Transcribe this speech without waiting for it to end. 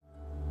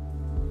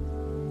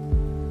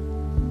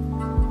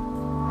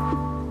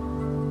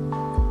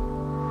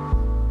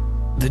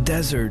The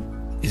desert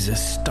is a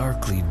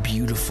starkly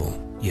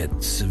beautiful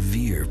yet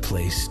severe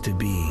place to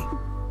be.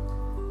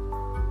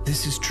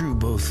 This is true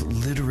both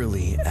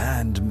literally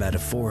and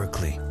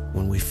metaphorically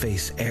when we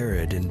face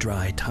arid and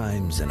dry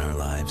times in our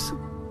lives.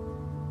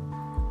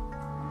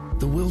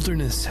 The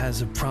wilderness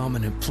has a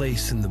prominent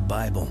place in the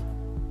Bible.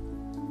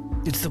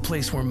 It's the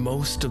place where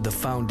most of the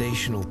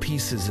foundational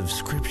pieces of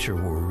Scripture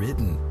were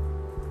written.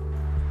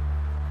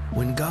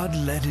 When God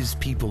led his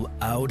people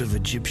out of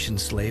Egyptian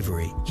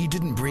slavery, he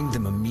didn't bring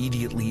them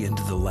immediately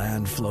into the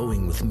land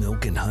flowing with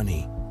milk and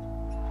honey.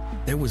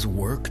 There was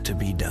work to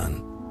be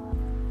done,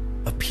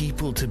 a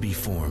people to be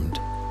formed,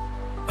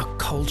 a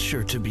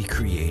culture to be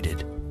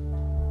created,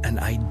 an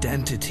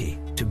identity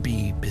to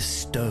be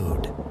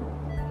bestowed.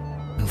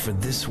 And for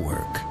this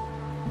work,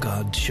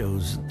 God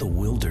chose the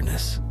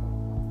wilderness.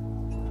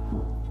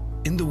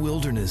 In the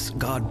wilderness,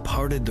 God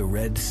parted the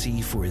Red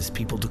Sea for his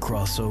people to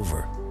cross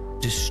over,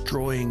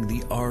 destroying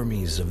the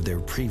armies of their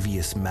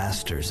previous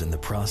masters in the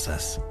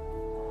process.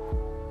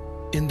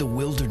 In the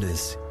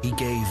wilderness, he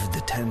gave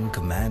the 10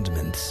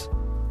 Commandments.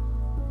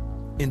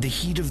 In the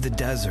heat of the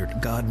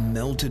desert, God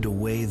melted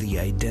away the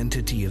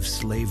identity of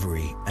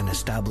slavery and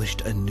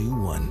established a new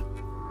one,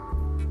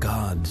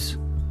 God's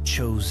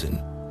chosen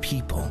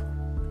people.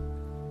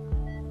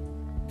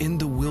 In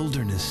the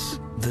wilderness,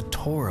 the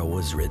Torah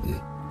was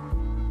written.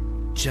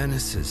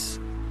 Genesis,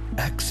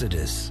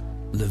 Exodus,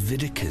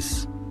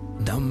 Leviticus,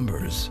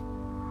 Numbers,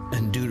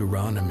 and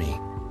Deuteronomy.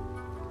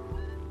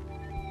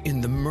 In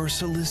the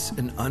merciless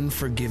and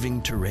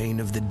unforgiving terrain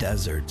of the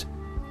desert,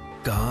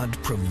 God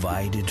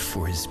provided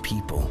for his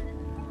people.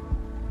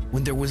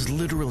 When there was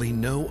literally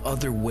no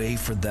other way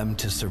for them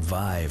to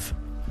survive,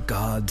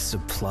 God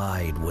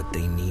supplied what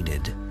they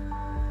needed.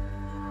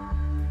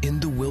 In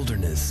the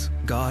wilderness,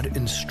 God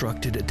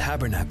instructed a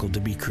tabernacle to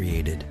be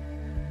created,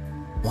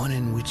 one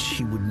in which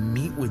he would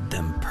meet with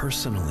them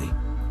personally,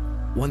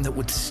 one that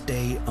would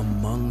stay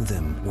among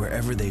them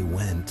wherever they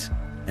went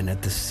and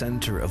at the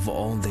center of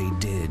all they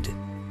did.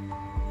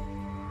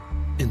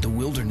 In the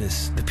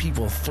wilderness, the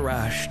people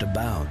thrashed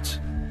about,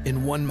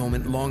 in one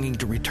moment longing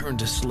to return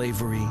to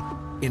slavery,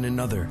 in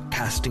another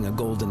casting a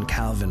golden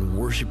calf and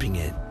worshiping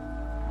it.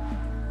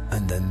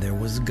 And then there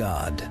was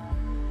God,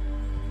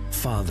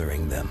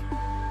 fathering them,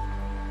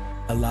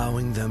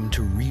 allowing them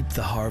to reap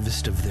the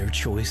harvest of their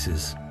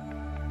choices,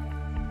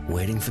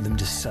 waiting for them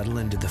to settle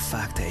into the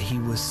fact that he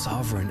was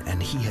sovereign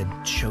and he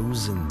had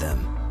chosen them.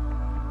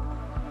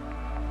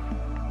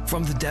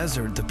 From the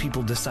desert, the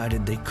people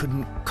decided they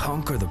couldn't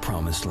conquer the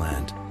promised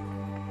land.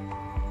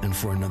 And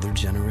for another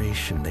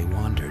generation, they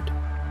wandered.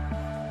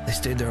 They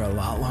stayed there a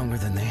lot longer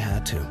than they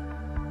had to.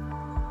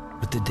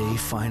 But the day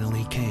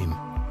finally came.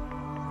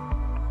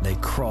 They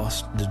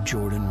crossed the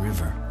Jordan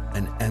River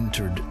and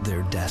entered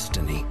their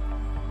destiny.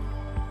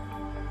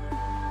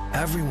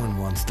 Everyone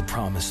wants the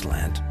promised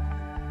land.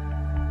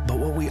 But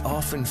what we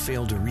often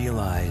fail to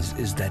realize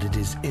is that it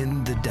is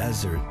in the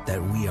desert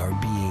that we are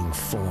being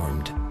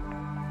formed.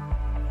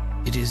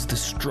 It is the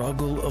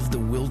struggle of the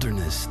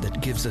wilderness that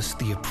gives us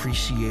the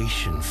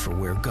appreciation for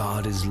where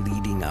God is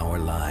leading our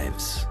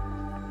lives.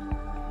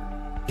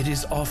 It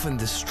is often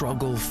the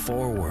struggle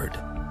forward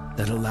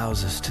that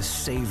allows us to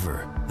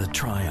savor the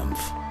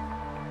triumph.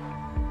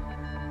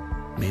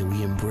 May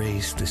we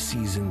embrace the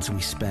seasons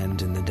we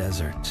spend in the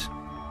desert.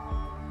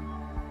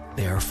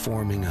 They are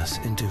forming us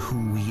into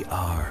who we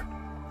are.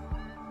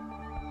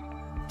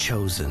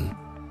 Chosen.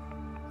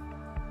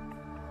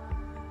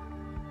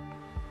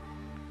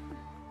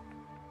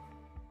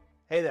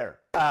 Hey there.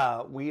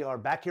 We are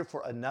back here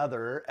for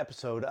another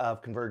episode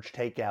of Converge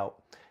Takeout.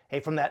 Hey,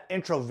 from that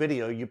intro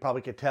video, you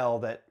probably could tell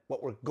that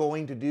what we're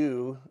going to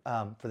do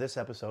for this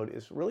episode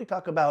is really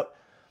talk about,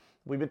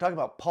 we've been talking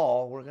about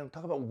Paul, we're going to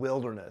talk about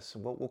wilderness.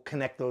 We'll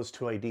connect those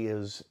two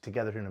ideas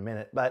together here in a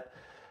minute. But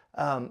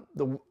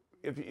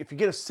if you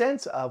get a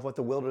sense of what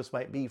the wilderness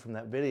might be from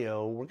that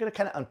video, we're going to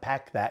kind of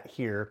unpack that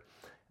here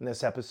in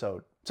this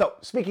episode. So,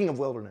 speaking of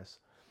wilderness,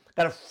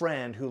 got a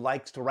friend who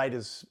likes to ride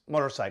his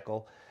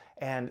motorcycle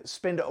and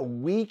spend a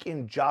week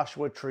in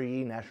Joshua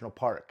Tree National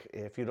Park.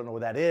 If you don't know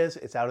where that is,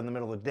 it's out in the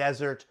middle of the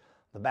desert,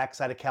 the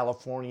backside of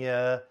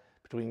California,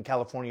 between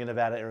California,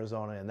 Nevada,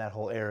 Arizona, and that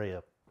whole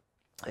area.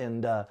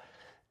 And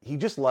he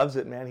just loves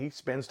it, man. He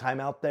spends time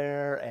out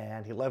there,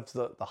 and he loves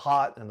the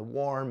hot and the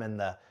warm and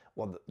the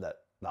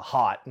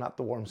hot, not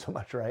the warm so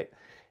much, right?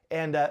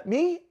 And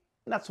me,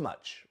 not so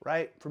much,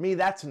 right? For me,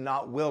 that's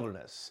not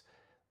wilderness.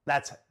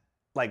 That's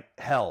like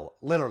hell,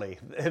 literally.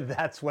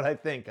 That's what I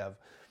think of.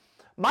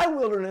 My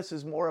wilderness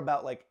is more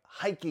about like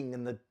hiking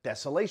in the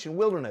desolation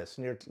wilderness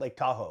near Lake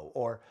Tahoe,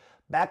 or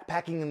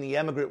backpacking in the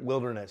emigrant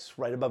wilderness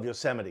right above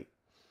Yosemite.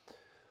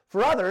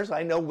 For others,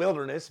 I know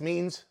wilderness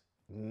means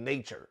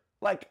nature.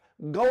 Like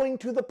going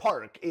to the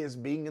park is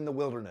being in the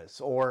wilderness,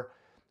 or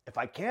if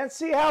I can't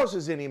see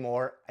houses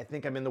anymore, I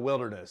think I'm in the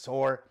wilderness,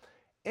 or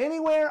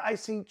anywhere I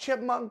see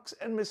chipmunks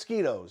and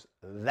mosquitoes,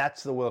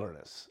 that's the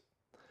wilderness.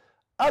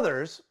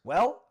 Others,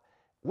 well,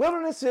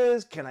 wilderness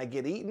is, can I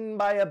get eaten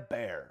by a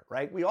bear,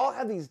 right? We all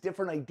have these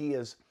different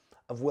ideas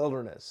of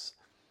wilderness.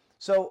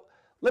 So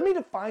Let me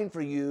define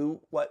for you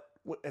what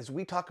as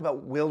we talk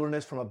about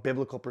wilderness from a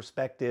biblical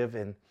perspective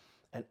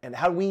and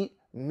how we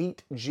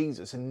meet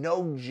Jesus and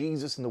know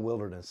Jesus in the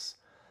wilderness.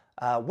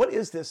 What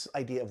is this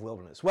idea of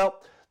wilderness?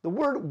 Well, the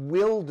word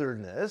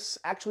wilderness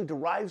actually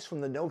derives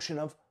from the notion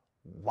of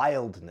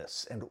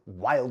wildness and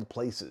wild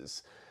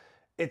places.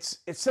 It's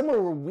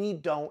somewhere where we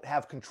don't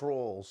have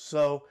control.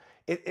 So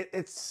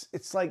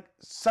it's like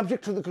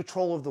subject to the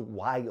control of the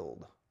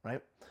wild,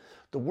 right?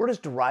 The word is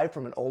derived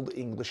from an Old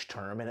English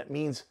term, and it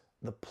means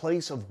the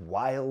place of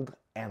wild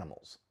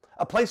animals,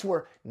 a place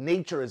where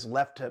nature is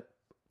left to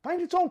find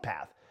its own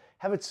path,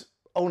 have its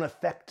own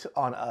effect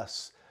on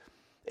us.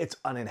 It's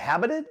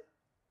uninhabited,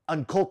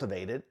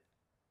 uncultivated,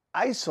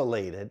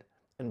 isolated,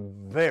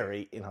 and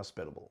very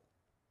inhospitable.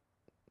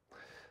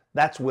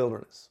 That's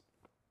wilderness.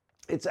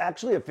 It's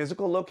actually a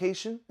physical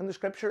location in the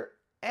scripture,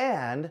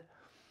 and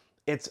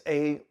it's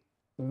a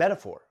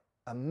metaphor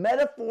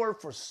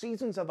for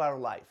seasons of our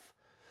life.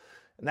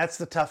 And that's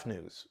the tough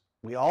news.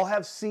 We all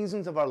have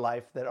seasons of our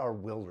life that are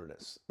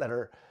wilderness, that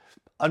are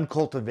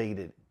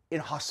uncultivated,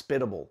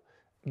 inhospitable,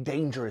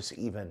 dangerous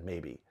even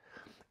maybe.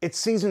 It's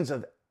seasons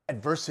of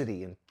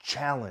adversity and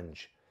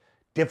challenge,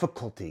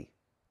 difficulty,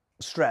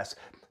 stress.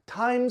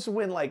 Times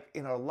when, like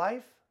in our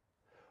life,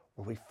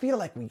 where we feel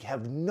like we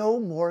have no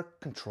more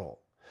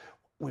control.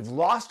 We've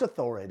lost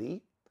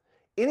authority.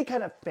 Any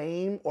kind of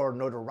fame or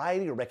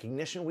notoriety or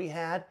recognition we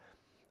had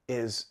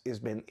is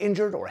been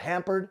injured or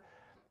hampered.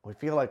 We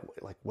feel like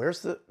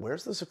where's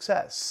the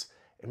success?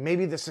 And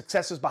maybe the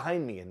success is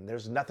behind me and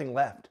there's nothing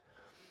left.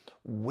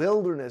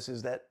 Wilderness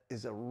is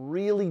a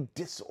really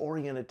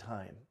disoriented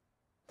time.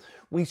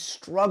 We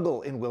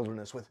struggle in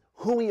wilderness with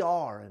who we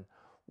are and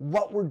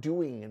what we're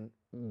doing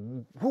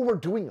and who we're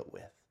doing it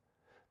with.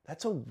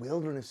 That's a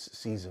wilderness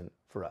season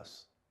for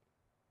us.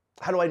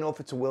 How do I know if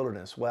it's a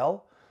wilderness?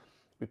 Well,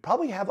 we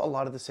probably have a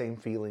lot of the same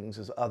feelings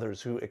as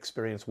others who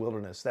experience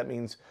wilderness. That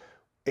means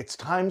it's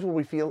times where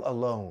we feel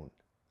alone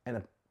and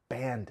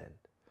abandoned.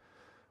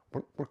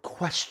 We're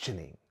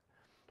questioning.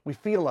 We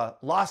feel a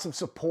loss of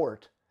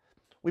support.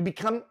 We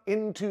become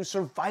into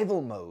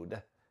survival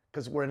mode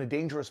because we're in a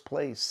dangerous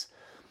place.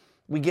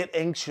 We get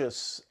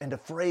anxious and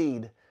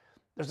afraid.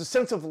 There's a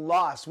sense of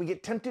loss. We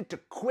get tempted to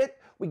quit.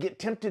 We get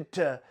tempted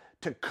to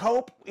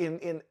cope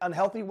in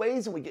unhealthy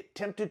ways, and we get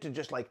tempted to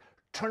just like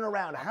turn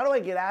around. How do I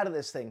get out of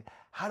this thing?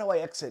 How do I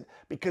exit?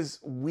 Because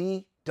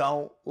we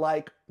don't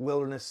like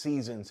wilderness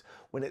seasons.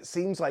 When it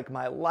seems like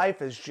my life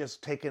has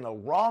just taken a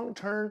wrong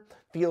turn,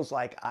 feels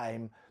like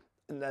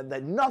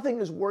that nothing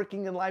is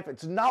working in life.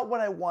 It's not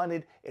what I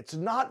wanted. It's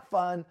not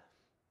fun.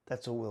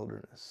 That's a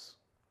wilderness.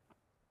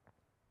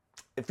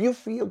 If you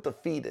feel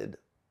defeated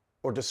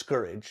or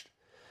discouraged,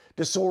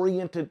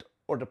 disoriented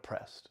or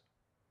depressed,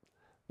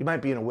 you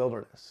might be in a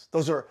wilderness.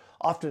 Those are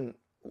often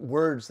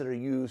words that are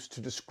used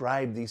to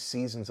describe these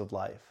seasons of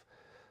life.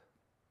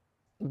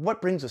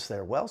 What brings us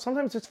there? Well,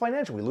 sometimes it's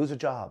financial. We lose a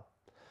job.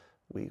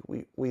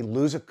 We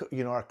lose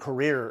our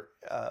career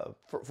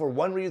for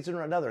one reason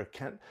or another.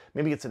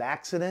 Maybe it's an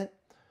accident.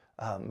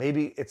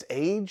 Maybe it's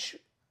age.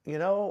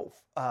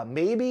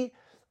 Maybe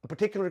a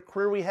particular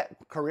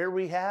career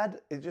we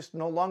had is just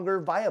no longer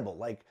viable.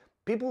 Like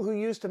people who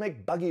used to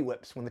make buggy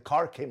whips when the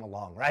car came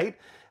along, right?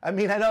 I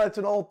mean, I know it's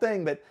an old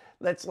thing, but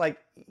that's like,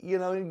 you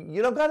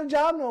don't got a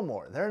job no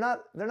more. They're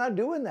not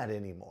doing that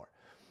anymore.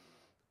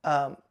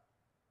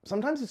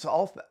 Sometimes it's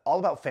all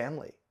about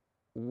family.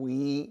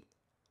 We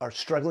are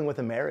struggling with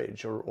a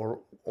marriage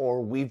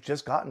or we've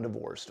just gotten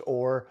divorced,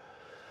 or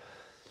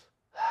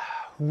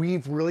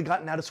we've really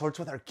gotten out of sorts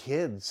with our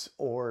kids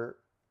or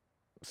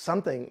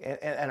something.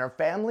 And our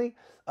family,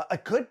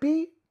 it could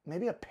be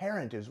maybe a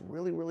parent is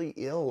really, really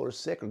ill or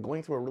sick or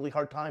going through a really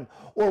hard time,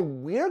 or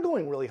we're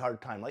going really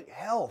hard time, like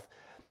health.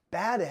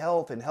 Bad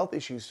health and health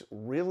issues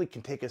really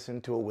can take us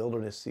into a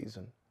wilderness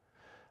season.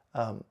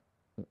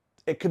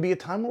 It could be a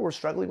time where we're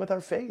struggling with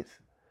our faith,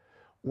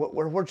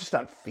 where we're just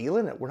not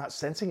feeling it, we're not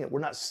sensing it, we're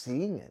not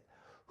seeing it.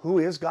 Who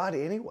is God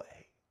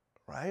anyway,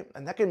 right?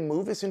 And that can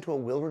move us into a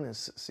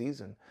wilderness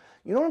season.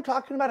 You know what I'm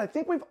talking about? I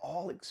think we've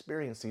all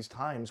experienced these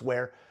times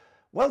where,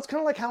 well, it's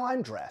kind of like how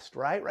I'm dressed,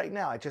 right? Right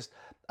now,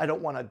 I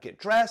don't want to get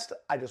dressed.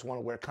 I just want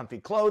to wear comfy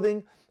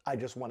clothing. I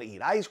just want to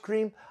eat ice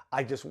cream.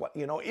 I just want,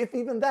 if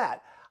even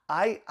that,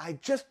 I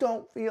just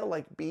don't feel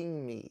like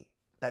being me.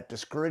 That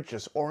discouraged,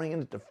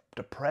 disoriented,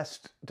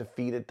 depressed,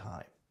 defeated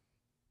time.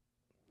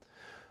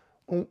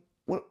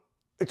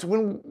 It's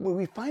when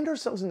we find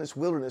ourselves in this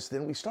wilderness,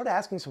 then we start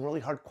asking some really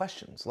hard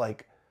questions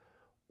like,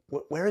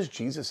 where is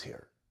Jesus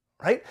here,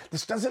 right?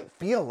 This doesn't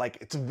feel like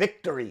it's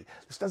victory.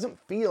 This doesn't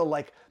feel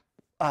like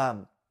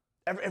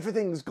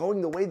everything's going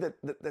the way that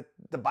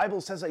the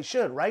Bible says I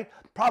should, right?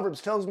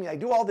 Proverbs tells me I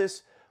do all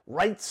this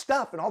right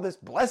stuff and all this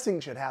blessing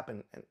should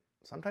happen. And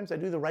sometimes I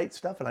do the right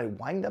stuff and I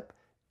wind up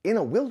in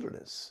a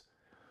wilderness.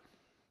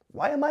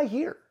 Why am I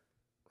here?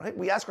 Right?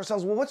 We ask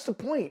ourselves, well, what's the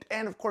point?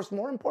 And of course,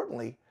 more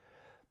importantly,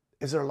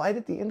 is there light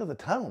at the end of the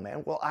tunnel,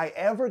 man? Will I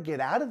ever get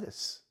out of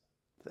this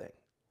thing?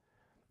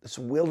 This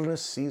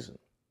wilderness season?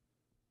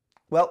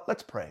 Well,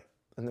 let's pray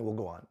and then we'll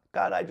go on.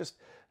 God, I just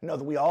know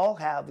that we all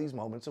have these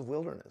moments of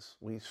wilderness.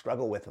 We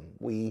struggle with them.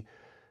 We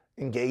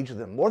engage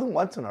them more than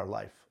once in our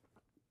life.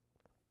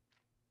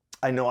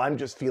 I know I'm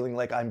just feeling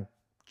like I'm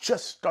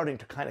just starting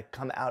to kind of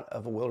come out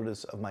of a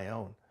wilderness of my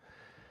own.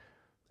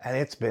 And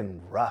it's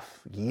been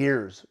rough,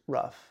 years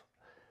rough.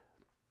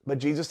 But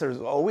Jesus, there's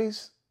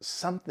always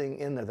something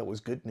in there that was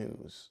good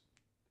news.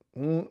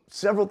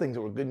 Several things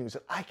that were good news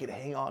that I could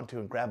hang on to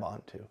and grab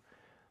onto.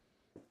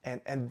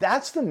 And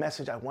that's the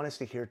message I want us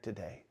to hear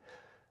today.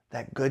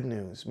 That good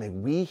news. May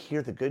we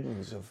hear the good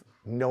news of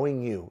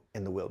knowing you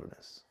in the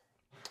wilderness.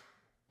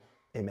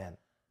 Amen.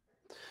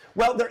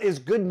 Well, there is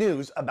good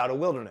news about a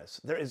wilderness.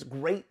 There is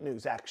great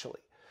news, actually.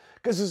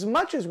 Because as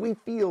much as we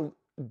feel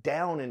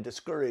down and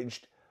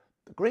discouraged,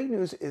 the great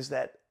news is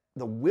that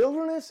the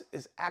wilderness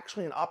is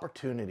actually an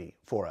opportunity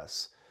for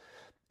us.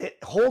 It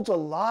holds a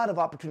lot of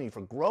opportunity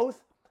for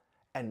growth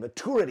and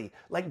maturity.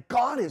 Like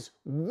God is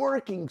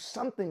working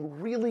something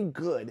really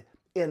good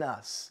in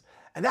us.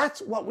 And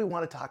that's what we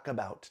want to talk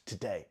about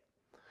today.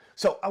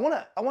 So I want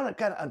to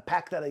kind of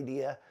unpack that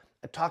idea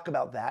and talk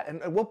about that.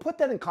 And we'll put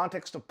that in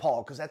context of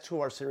Paul, because that's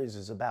who our series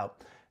is about.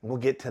 And we'll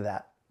get to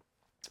that.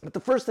 But the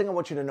first thing I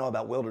want you to know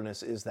about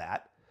wilderness is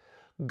that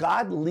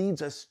God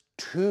leads us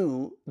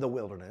to the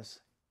wilderness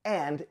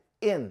and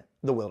in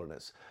the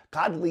wilderness.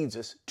 God leads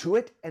us to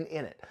it and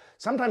in it.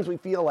 Sometimes we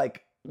feel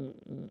like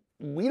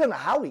we don't know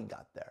how we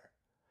got there.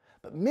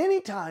 But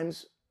many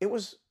times it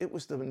was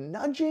the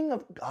nudging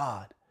of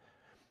God,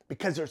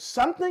 because there's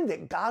something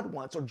that God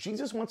wants or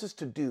Jesus wants us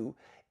to do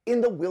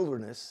in the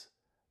wilderness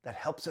that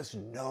helps us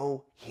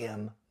know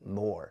him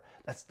more.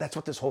 That's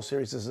what this whole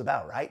series is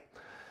about, right?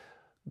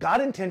 God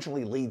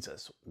intentionally leads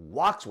us,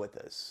 walks with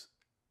us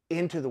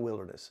into the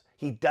wilderness.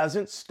 He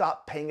doesn't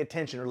stop paying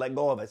attention or let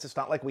go of us. It's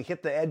not like we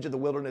hit the edge of the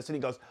wilderness and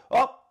he goes,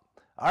 oh,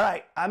 all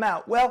right, I'm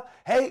out. Well,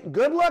 hey,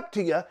 good luck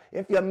to you.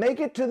 If you make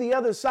it to the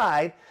other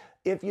side,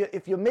 if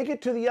you make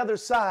it to the other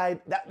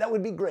side, that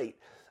would be great.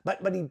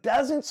 But he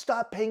doesn't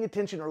stop paying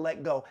attention or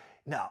let go.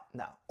 No.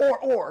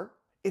 Or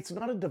it's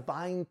not a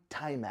divine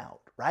timeout,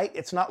 right?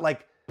 It's not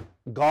like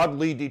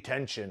godly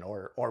detention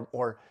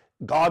or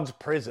God's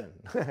prison.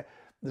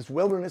 This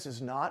wilderness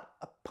is not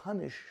a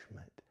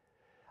punishment.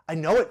 I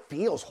know it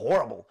feels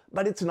horrible,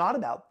 but it's not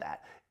about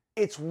that.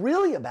 It's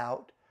really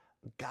about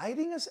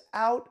guiding us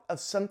out of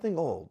something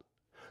old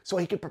so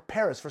he can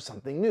prepare us for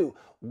something new.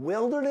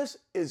 Wilderness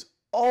is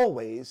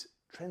always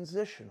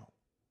transitional.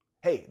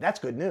 Hey, that's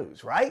good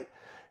news, right?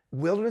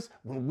 Wilderness,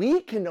 when we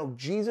can know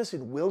Jesus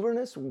in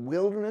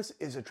wilderness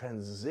is a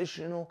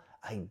transitional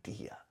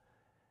idea.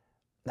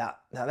 Now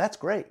that's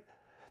great.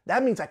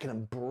 That means I can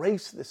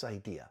embrace this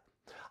idea.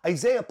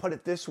 Isaiah put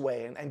it this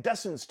way, and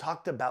Dustin's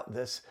talked about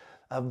this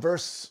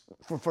verse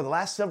for the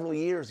last several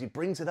years. He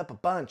brings it up a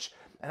bunch,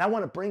 and I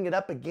want to bring it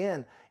up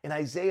again. In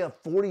Isaiah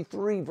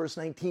 43, verse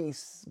 19,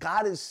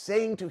 God is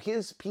saying to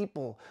his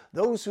people,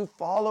 those who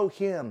follow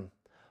him,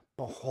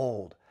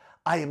 behold,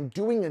 I am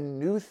doing a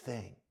new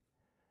thing.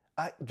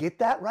 Get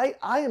that right?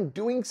 I am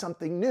doing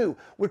something new.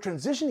 We're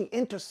transitioning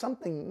into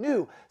something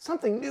new.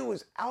 Something new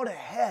is out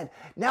ahead.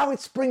 Now it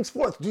springs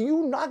forth. Do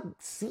you not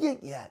see it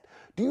yet?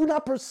 Do you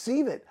not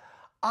perceive it?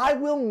 I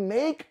will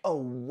make a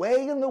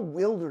way in the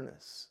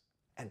wilderness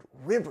and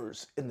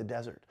rivers in the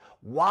desert.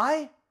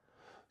 Why?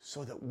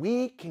 So that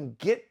we can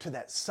get to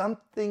that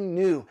something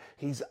new.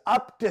 He's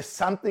up to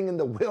something in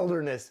the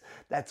wilderness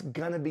that's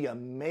going to be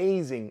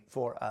amazing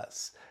for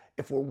us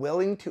if we're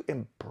willing to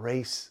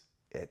embrace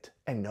it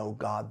and know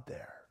God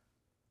there.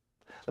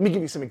 Let me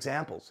give you some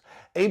examples.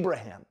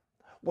 Abraham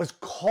was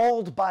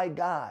called by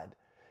God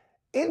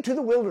into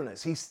the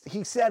wilderness.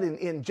 He said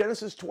in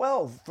Genesis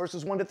 12,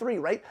 verses 1-3,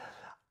 right?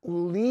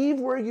 Leave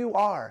where you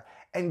are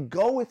and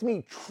go with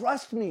me.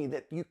 Trust me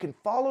that you can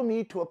follow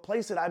me to a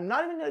place that I'm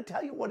not even going to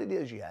tell you what it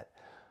is yet.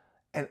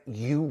 And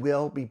you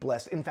will be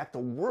blessed. In fact, the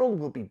world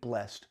will be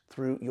blessed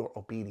through your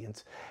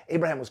obedience.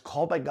 Abraham was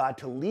called by God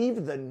to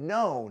leave the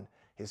known,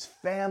 his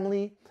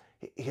family,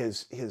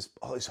 his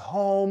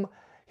home,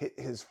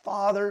 his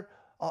father,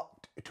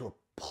 to a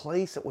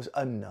place that was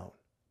unknown,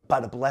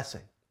 but a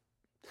blessing.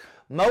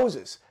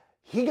 Moses,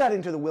 he got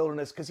into the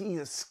wilderness because he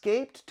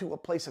escaped to a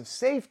place of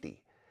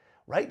safety,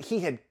 right?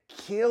 He had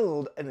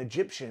killed an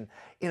Egyptian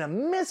in a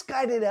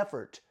misguided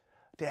effort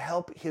to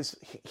help his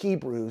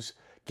Hebrews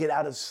get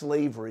out of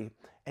slavery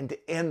and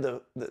to end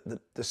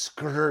the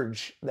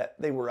scourge that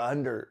they were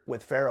under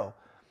with Pharaoh.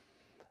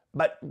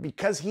 But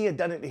because he had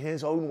done it in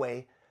his own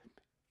way,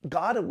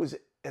 God was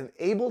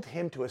enabled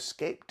him to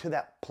escape to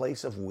that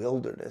place of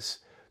wilderness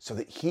so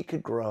that he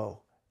could grow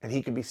and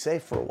he could be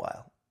safe for a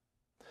while.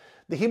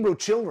 The Hebrew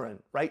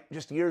children, right,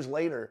 just years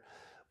later,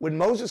 when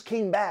Moses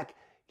came back,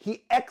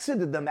 he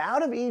exited them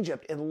out of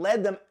Egypt and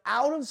led them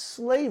out of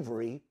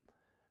slavery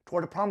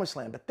toward a promised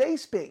land. But they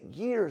spent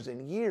years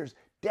and years,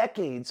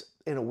 decades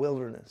in a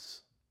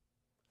wilderness.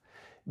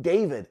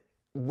 David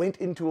went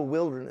into a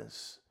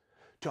wilderness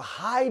to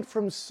hide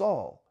from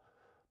Saul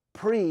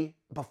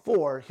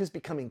before his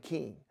becoming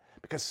king,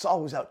 because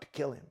Saul was out to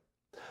kill him.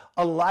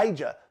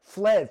 Elijah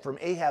fled from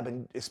Ahab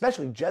and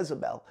especially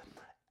Jezebel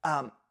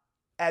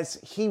as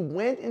he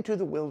went into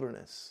the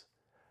wilderness,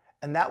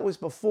 and that was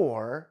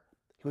before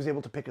he was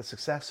able to pick a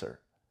successor.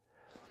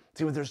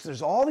 See,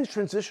 there's all these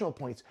transitional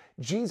points.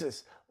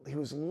 Jesus, he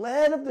was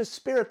led of the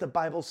Spirit, the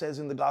Bible says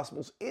in the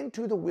Gospels,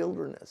 into the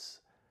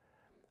wilderness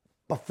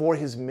before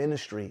his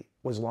ministry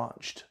was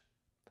launched.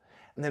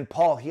 And then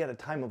Paul, he had a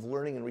time of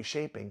learning and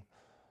reshaping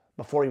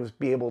before he was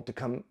be able to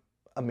become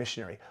a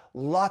missionary.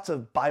 Lots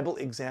of Bible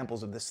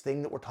examples of this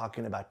thing that we're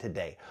talking about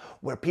today,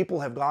 where people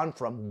have gone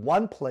from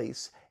one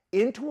place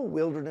into a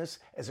wilderness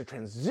as a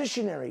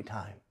transitionary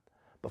time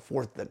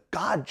before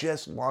God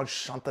just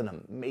launched something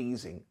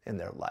amazing in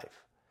their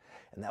life.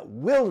 And that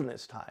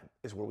wilderness time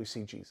is where we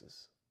see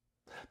Jesus.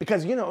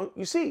 Because,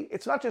 you see,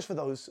 it's not just for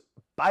those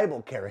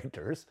Bible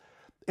characters,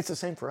 it's the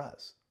same for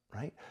us,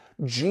 right?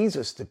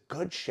 Jesus, the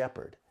Good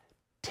Shepherd,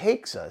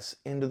 takes us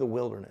into the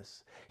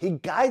wilderness. He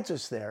guides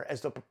us there as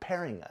though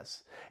preparing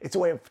us. It's a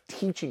way of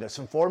teaching us,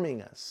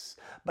 informing us.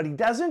 But he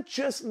doesn't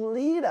just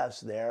lead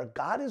us there.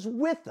 God is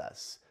with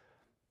us.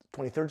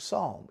 23rd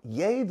Psalm,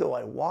 yea, though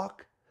I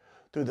walk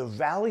through the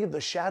valley of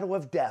the shadow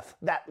of death,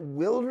 that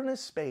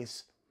wilderness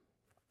space,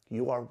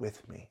 you are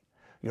with me.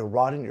 Your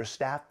rod and your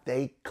staff,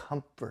 they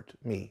comfort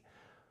me.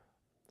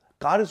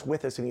 God is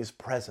with us and he is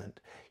present.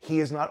 He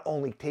is not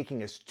only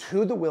taking us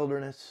to the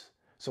wilderness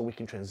so we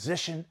can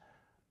transition,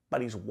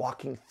 but he's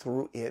walking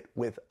through it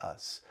with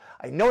us.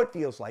 I know it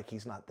feels like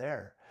he's not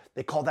there.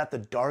 They call that the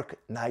dark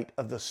night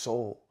of the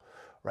soul,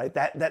 right?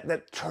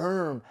 That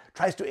term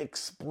tries to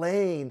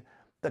explain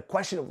the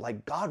question of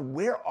like, God,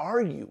 where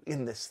are you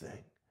in this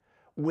thing?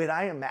 When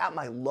I am at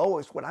my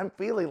lowest, when I'm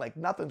feeling like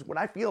nothing's, when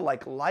I feel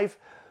like life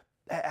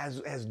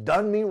has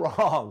done me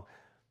wrong.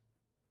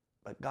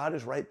 But God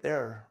is right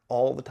there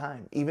all the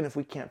time, even if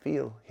we can't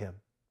feel him.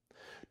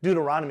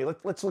 Deuteronomy,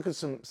 let's look at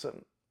some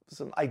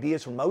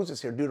ideas from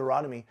Moses here.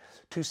 Deuteronomy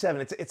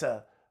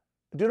 2:7.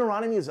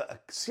 Deuteronomy is a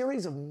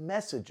series of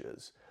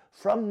messages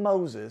from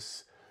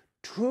Moses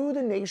to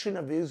the nation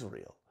of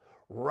Israel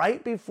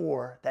right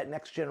before that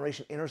next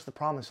generation enters the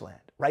promised land,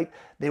 right?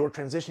 They were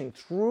transitioning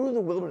through the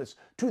wilderness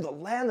to the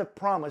land of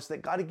promise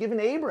that God had given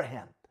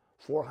Abraham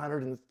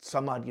 400 and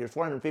some odd years,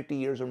 450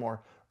 years or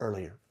more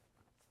earlier.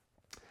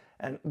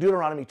 And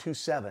Deuteronomy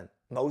 2:7,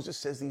 Moses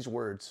says these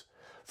words,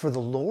 for the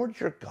Lord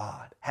your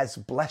God has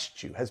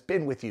blessed you, has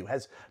been with you,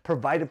 has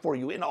provided for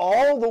you in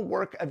all the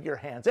work of your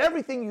hands,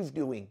 everything you're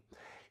doing.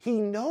 He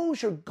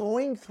knows you're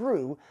going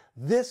through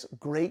this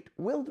great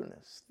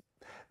wilderness.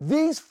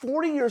 These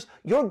 40 years,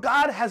 your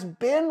God has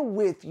been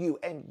with you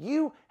and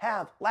you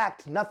have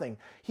lacked nothing.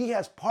 He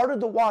has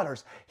parted the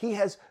waters. He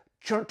has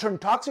turned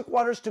toxic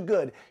waters to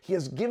good. He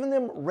has given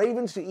them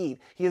ravens to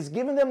eat. He has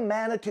given them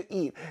manna to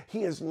eat.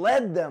 He has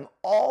led them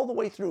all the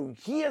way through.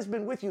 He has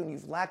been with you and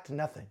you've lacked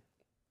nothing.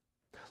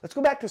 Let's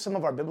go back to some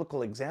of our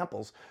biblical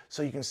examples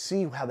so you can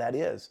see how that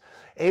is.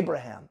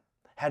 Abraham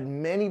had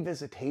many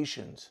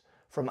visitations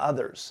from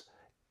others,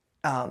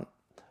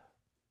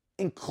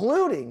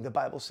 including, the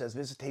Bible says,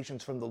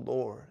 visitations from the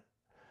Lord,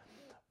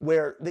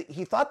 where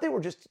he thought they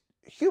were just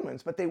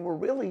humans, but they were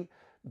really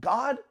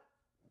God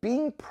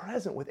being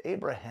present with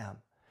Abraham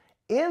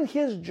in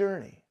his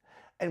journey.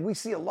 And we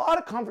see a lot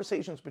of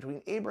conversations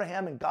between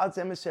Abraham and God's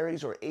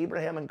emissaries, or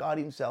Abraham and God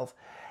himself,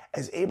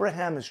 as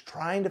Abraham is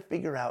trying to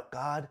figure out,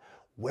 God,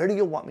 where do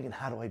you want me and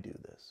how do I do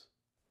this?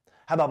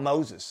 How about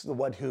Moses, the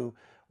one who,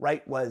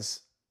 right,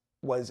 was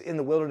in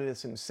the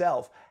wilderness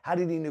himself? How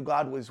did he know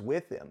God was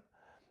with him?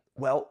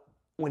 Well,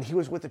 when he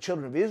was with the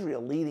children of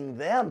Israel, leading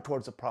them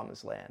towards the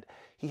promised land,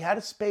 he had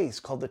a space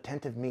called the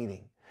tent of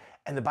meeting.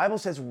 And the Bible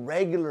says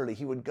regularly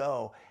he would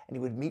go and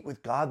he would meet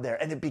with God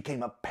there. And it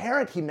became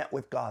apparent he met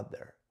with God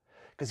there,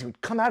 because he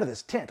would come out of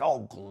this tent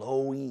all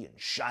glowy and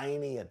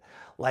shiny and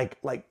like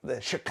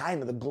the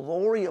Shekinah, the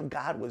glory of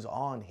God was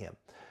on him.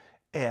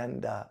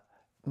 And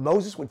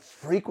Moses would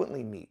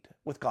frequently meet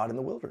with God in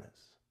the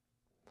wilderness.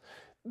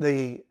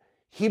 The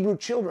Hebrew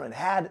children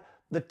had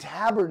the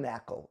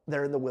tabernacle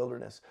there in the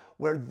wilderness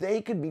where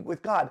they could meet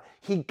with God.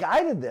 He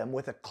guided them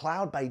with a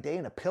cloud by day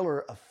and a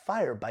pillar of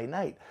fire by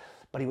night.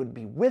 But he would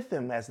be with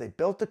them as they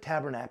built the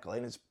tabernacle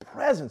in his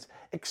presence,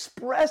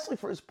 expressly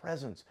for his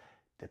presence,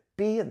 to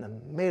be in the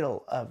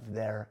middle of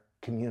their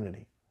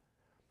community.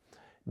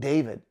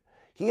 David,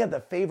 he had the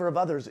favor of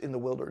others in the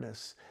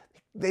wilderness.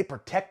 They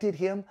protected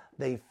him,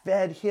 they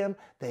fed him,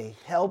 they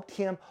helped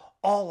him.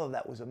 All of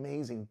that was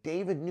amazing.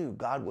 David knew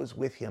God was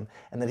with him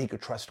and that he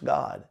could trust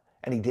God,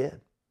 and he did.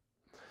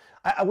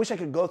 I wish I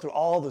could go through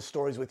all the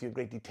stories with you in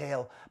great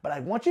detail, but I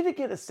want you to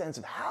get a sense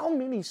of how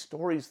many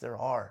stories there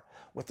are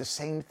with the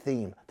same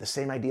theme, the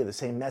same idea, the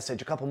same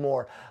message. A couple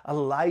more.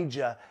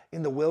 Elijah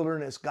in the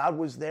wilderness, God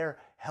was there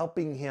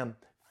helping him,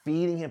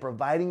 feeding him,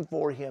 providing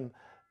for him,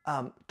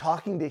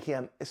 talking to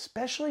him,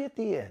 especially at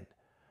the end,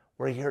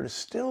 where he heard a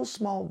still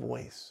small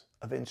voice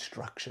of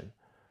instruction.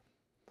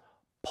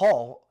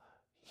 Paul,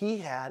 he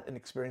had an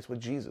experience with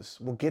Jesus.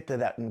 We'll get to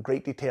that in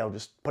great detail.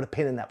 Just put a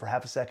pin in that for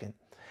half a second.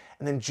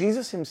 And then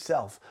Jesus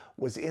himself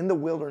was in the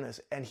wilderness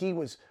and he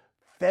was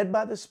fed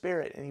by the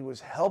Spirit and he was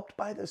helped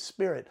by the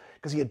Spirit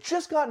because he had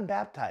just gotten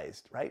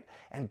baptized, right?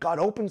 And God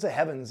opens the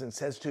heavens and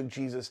says to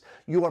Jesus,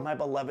 "You are my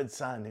beloved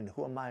Son in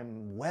whom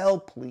I'm well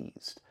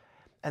pleased."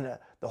 And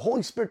the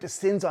Holy Spirit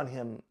descends on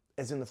him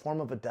as in the form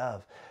of a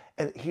dove.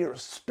 And here,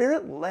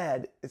 Spirit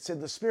led, it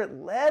said the Spirit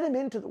led him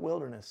into the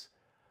wilderness.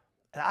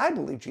 And I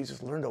believe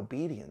Jesus learned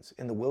obedience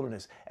in the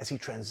wilderness as he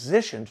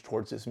transitioned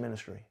towards his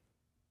ministry.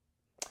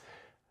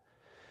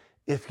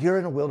 If you're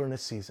in a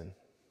wilderness season,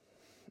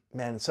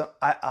 man,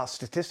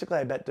 statistically,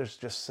 I bet there's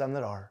just some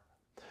that are.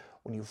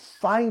 When you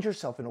find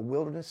yourself in a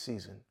wilderness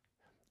season,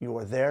 you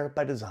are there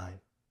by design.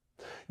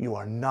 You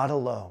are not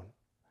alone.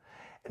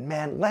 And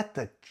man, let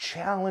the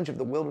challenge of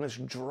the wilderness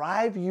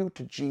drive you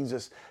to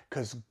Jesus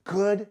because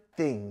good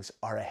things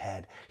are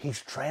ahead.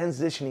 He's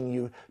transitioning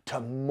you to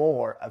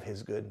more of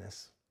his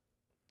goodness.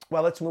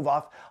 Well, let's move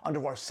off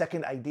onto our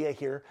second idea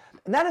here,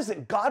 and that is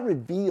that God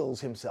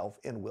reveals himself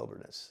in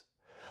wilderness.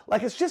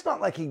 Like, it's just not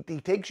like he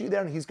takes you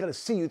there and he's going to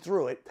see you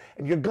through it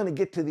and you're going to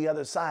get to the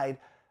other side,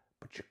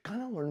 but you're going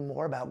to learn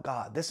more about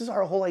God. This is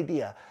our whole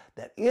idea,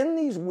 that in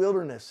these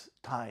wilderness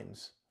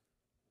times,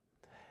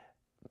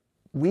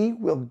 we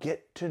will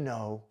get to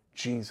know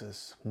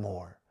Jesus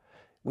more.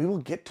 We will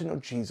get to know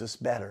Jesus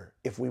better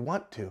if we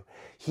want to.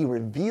 He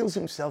reveals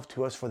himself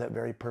to us for that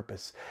very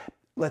purpose.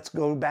 Let's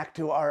go back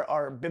to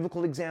our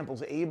biblical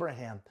examples.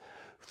 Abraham,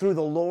 through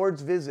the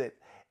Lord's visit,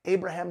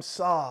 Abraham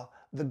saw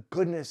the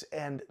goodness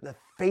and the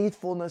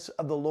faithfulness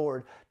of the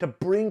Lord to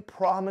bring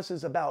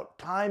promises about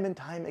time and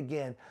time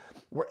again,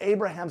 where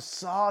Abraham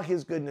saw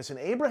his goodness and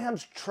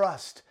Abraham's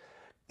trust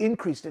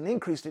increased and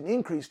increased and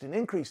increased and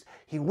increased.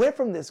 He went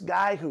from this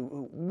guy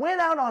who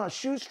went out on a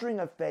shoestring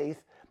of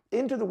faith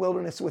into the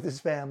wilderness with his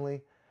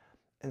family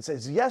and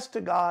says yes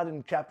to God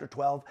in chapter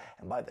 12.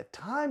 And by the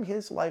time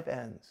his life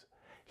ends,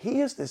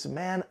 he is this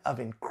man of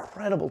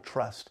incredible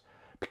trust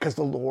because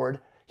the Lord,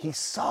 he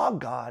saw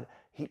God,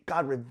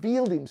 God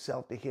revealed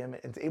himself to him,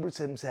 and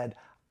Abraham said,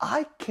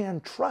 "I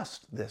can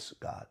trust this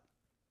God."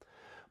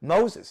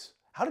 Moses,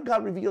 how did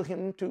God reveal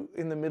him to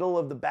in the middle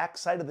of the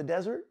backside of the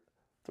desert?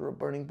 Through a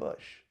burning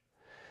bush.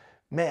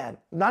 Man,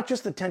 not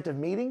just the tent of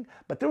meeting,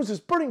 but there was this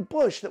burning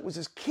bush that was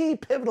this key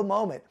pivotal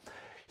moment.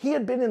 He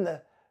had been in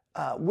the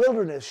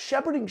wilderness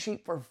shepherding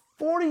sheep for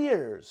 40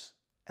 years,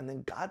 and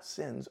then God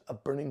sends a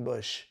burning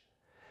bush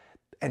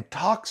and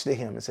talks to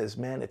him and says,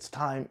 "Man, it's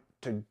time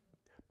to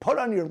put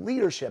on your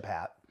leadership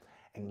hat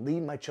and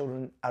lead my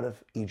children out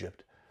of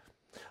Egypt."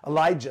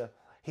 Elijah,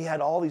 he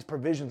had all these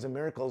provisions and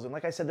miracles. And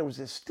like I said, there was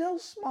this still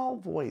small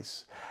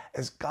voice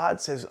as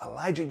God says,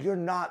 "Elijah, you're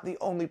not the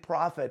only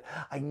prophet.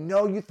 I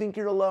know you think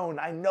you're alone.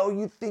 I know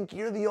you think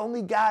you're the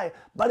only guy,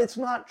 but it's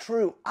not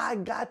true. I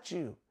got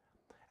you.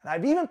 And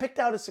I've even picked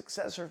out a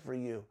successor for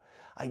you.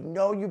 I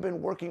know you've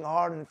been working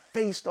hard and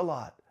faced a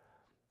lot,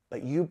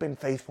 but you've been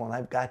faithful and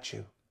I've got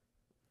you."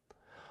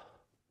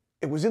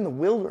 It was in the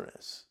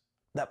wilderness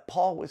that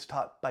Paul was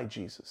taught by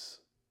Jesus.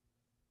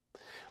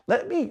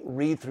 Let me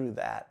read through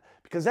that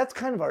because that's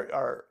kind of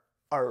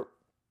our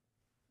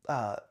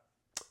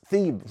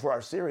theme for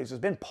our series has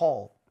been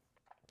Paul.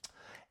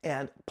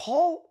 And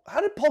Paul, how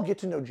did Paul get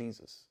to know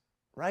Jesus,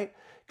 right?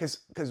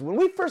 Because when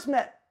we first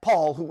met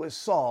Paul, who was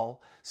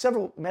Saul,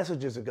 several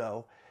messages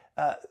ago,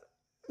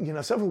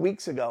 several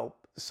weeks ago,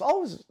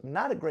 Saul was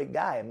not a great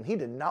guy. I mean, he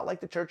did not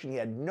like the church and he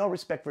had no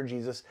respect for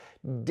Jesus,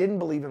 didn't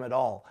believe him at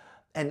all.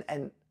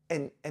 And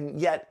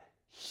yet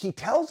he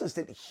tells us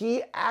that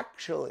he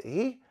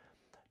actually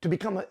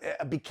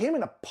became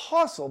an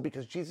apostle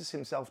because Jesus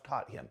himself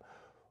taught him.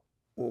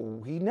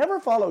 Well, he never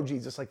followed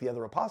Jesus like the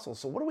other apostles.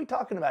 So what are we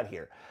talking about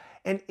here?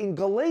 And in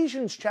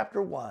Galatians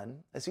chapter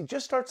 1, as he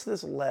just starts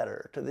this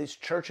letter to this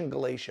church in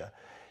Galatia,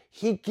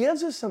 he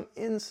gives us some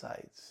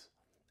insights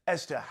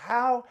as to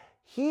how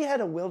he had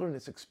a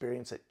wilderness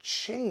experience that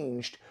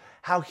changed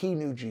how he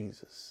knew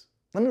Jesus.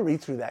 Let me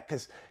read through that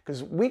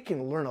because we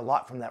can learn a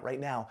lot from that right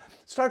now.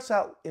 It starts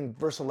out in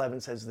verse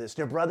 11, says this,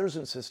 "Dear brothers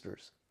and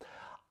sisters,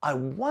 I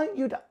want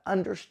you to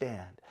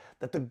understand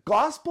that the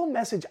gospel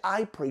message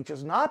I preach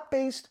is not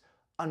based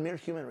on mere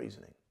human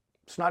reasoning.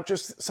 It's not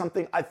just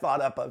something I thought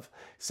up of.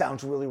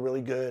 Sounds really,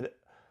 really good.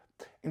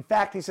 In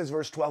fact," he says,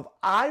 verse 12,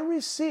 "I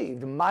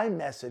received my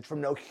message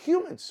from no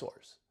human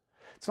source."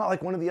 It's not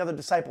like one of the other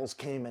disciples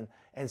came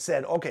and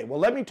said, "Okay, well,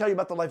 let me tell you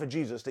about the life of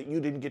Jesus that you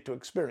didn't get to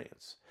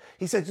experience."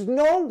 He says,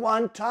 "No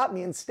one taught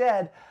me.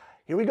 Instead,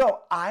 here we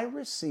go, I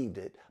received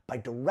it by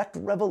direct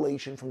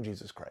revelation from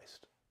Jesus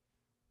Christ."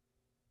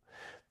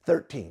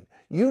 13,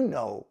 you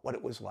know what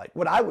it was like,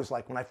 what I was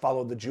like when I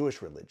followed the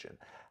Jewish religion,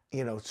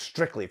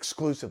 strictly,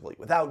 exclusively,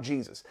 without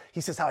Jesus.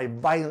 He says how I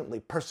violently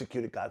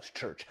persecuted God's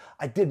church.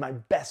 I did my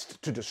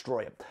best to destroy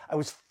it. I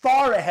was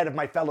far ahead of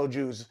my fellow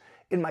Jews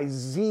in my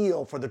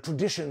zeal for the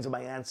traditions of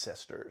my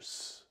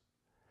ancestors.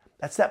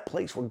 That's that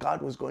place where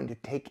God was going to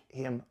take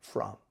him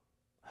from.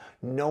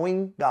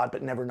 Knowing God,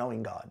 but never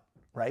knowing God,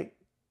 right?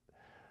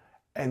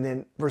 And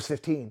then verse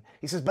 15,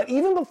 he says, "But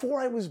even before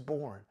I was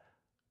born,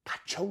 God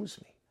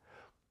chose me."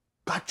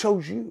 God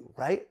chose you,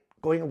 right?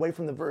 Going away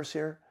from the verse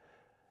here,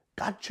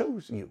 God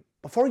chose you.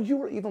 before you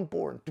were even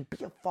born, to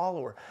be a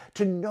follower,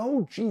 to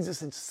know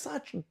Jesus in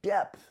such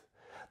depth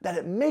that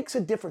it makes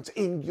a difference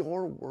in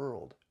your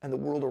world and the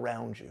world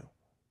around you.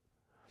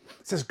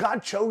 It says,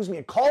 God chose me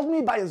and called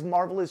me by his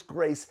marvelous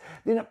grace.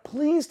 Then it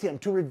pleased him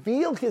to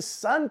reveal his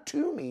son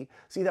to me.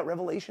 See that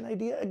revelation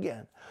idea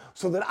again?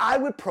 So that I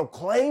would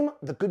proclaim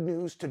the good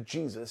news to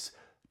Jesus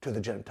to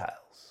the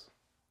Gentiles.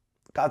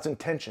 God's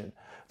intention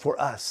for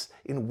us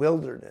in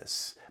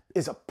wilderness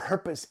is a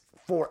purpose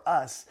for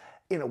us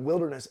in a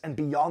wilderness and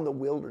beyond the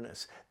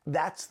wilderness.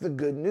 That's the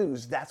good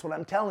news. That's what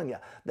I'm telling you.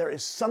 There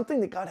is something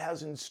that God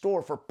has in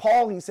store. For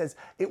Paul, he says,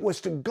 it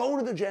was to go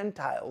to the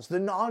Gentiles, the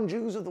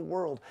non-Jews of the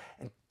world,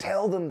 and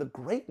tell them the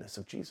greatness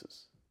of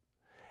Jesus.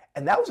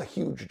 And that was a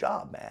huge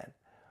job, man.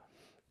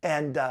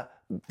 And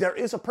there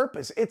is a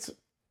purpose. It's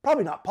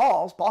probably not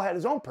Paul's. Paul had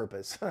his own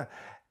purpose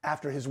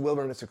after his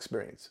wilderness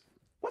experience.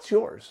 What's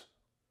yours?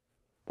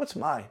 What's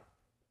mine?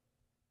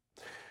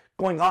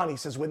 Going on, he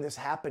says, when this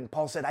happened,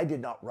 Paul said, I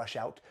did not rush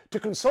out to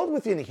consult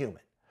with any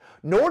human,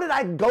 nor did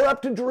I go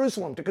up to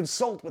Jerusalem to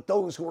consult with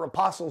those who were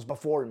apostles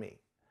before me,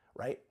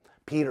 right?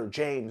 Peter,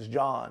 James,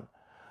 John.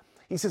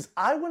 He says,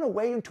 I went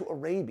away into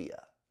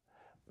Arabia.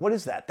 What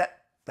is that?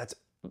 That's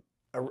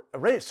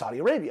Saudi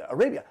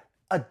Arabia,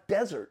 a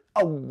desert,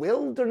 a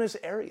wilderness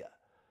area.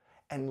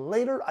 And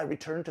later I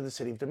returned to the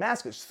city of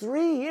Damascus.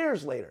 3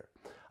 years later,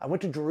 I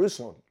went to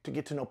Jerusalem to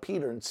get to know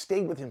Peter and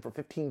stayed with him for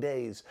 15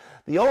 days.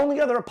 The only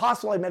other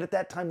apostle I met at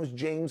that time was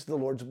James, the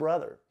Lord's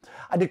brother.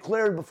 I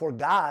declared before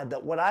God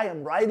that what I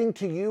am writing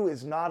to you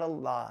is not a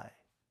lie.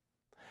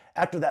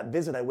 After that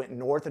visit, I went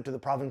north into the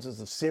provinces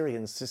of Syria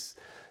and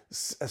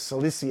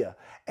Cilicia,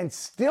 and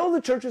still the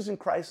churches in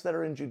Christ that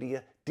are in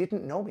Judea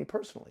didn't know me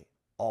personally.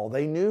 All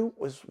they knew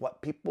was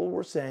what people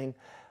were saying,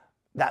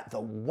 that the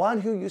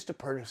one who used to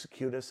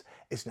persecute us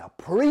is now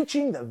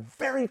preaching the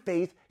very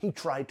faith he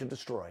tried to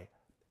destroy.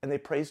 And they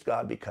praised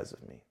God because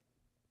of me.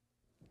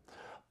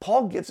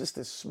 Paul gives us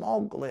this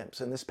small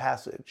glimpse in this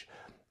passage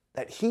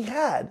that he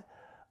had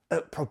a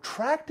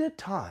protracted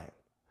time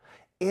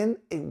in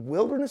a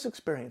wilderness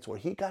experience where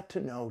he got to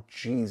know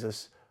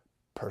Jesus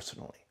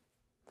personally.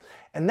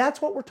 And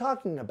that's what we're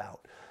talking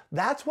about.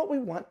 That's what we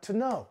want to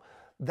know.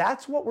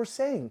 That's what we're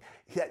saying.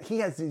 That he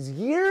has these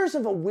years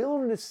of a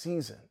wilderness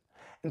season.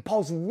 And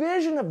Paul's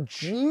vision of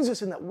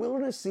Jesus in that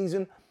wilderness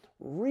season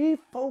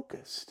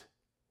refocused.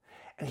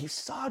 And he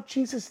saw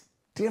Jesus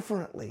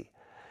differently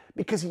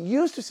because he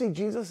used to see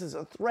Jesus as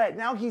a threat.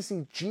 Now he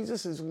sees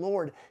Jesus as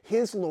Lord,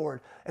 his Lord,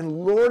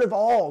 and Lord of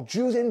all,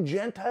 Jews and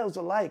Gentiles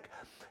alike.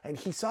 And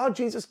he saw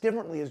Jesus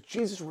differently as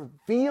Jesus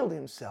revealed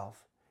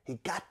himself. He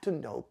got to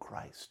know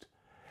Christ.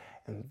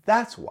 And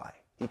that's why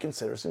he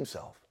considers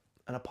himself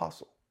an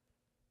apostle.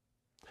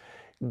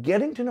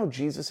 Getting to know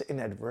Jesus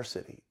in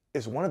adversity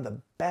is one of the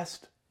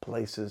best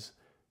places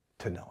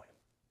to know him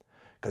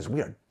because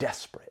we are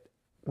desperate.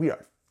 We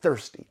are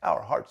thirsty.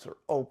 Our hearts are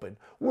open.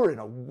 We're in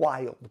a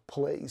wild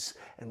place.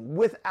 And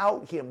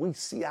without him, we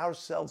see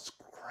ourselves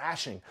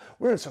crashing.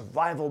 We're in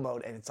survival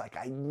mode. And it's like,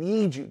 I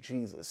need you,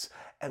 Jesus.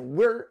 And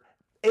we're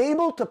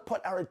able to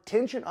put our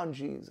attention on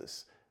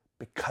Jesus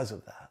because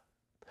of that.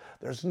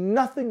 There's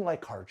nothing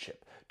like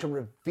hardship to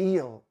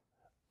reveal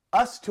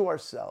us to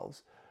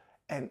ourselves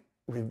and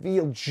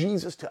reveal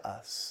Jesus to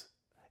us.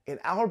 In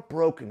our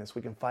brokenness,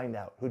 we can find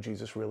out who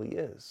Jesus really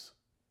is.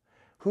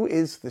 Who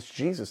is this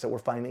Jesus that we're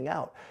finding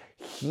out?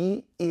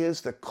 He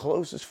is the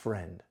closest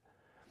friend.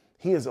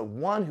 He is the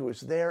one who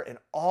is there in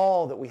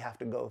all that we have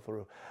to go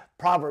through.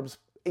 Proverbs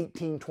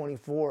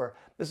 18:24,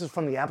 this is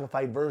from the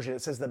Amplified Version.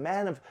 It says, the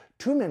man of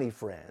too many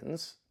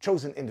friends,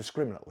 chosen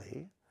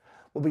indiscriminately,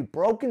 will be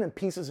broken in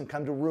pieces and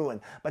come to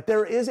ruin. But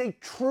there is a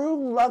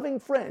true loving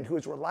friend who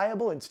is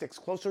reliable and sticks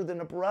closer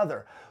than a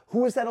brother.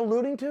 Who is that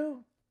alluding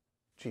to?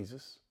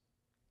 Jesus.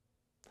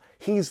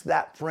 He's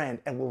that friend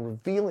and will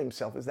reveal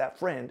himself as that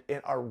friend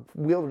in our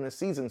wilderness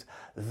seasons.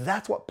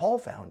 That's what Paul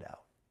found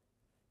out.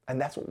 And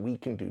that's what we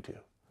can do too.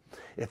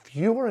 If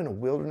you are in a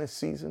wilderness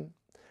season,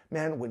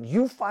 man, when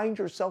you find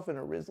yourself in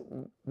a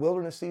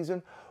wilderness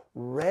season,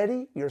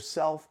 ready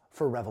yourself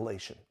for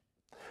revelation.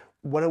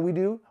 What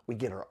do? We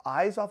get our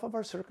eyes off of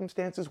our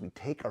circumstances, we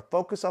take our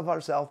focus off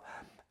ourselves,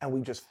 and we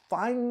just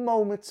find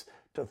moments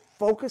to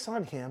focus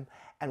on him,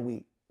 and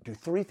we do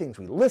three things.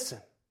 We listen,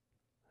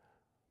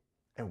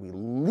 and we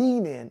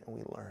lean in, and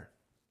we learn.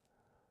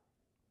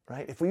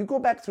 Right? If we go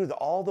back through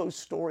all those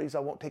stories, I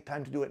won't take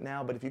time to do it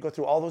now, but if you go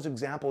through all those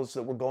examples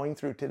that we're going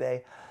through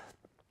today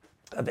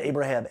of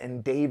Abraham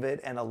and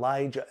David and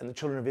Elijah and the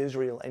children of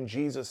Israel and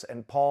Jesus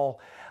and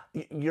Paul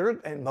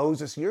and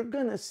Moses, you're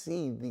going to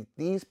see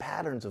these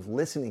patterns of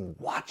listening,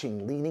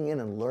 watching, leaning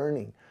in, and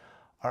learning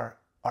are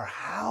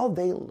how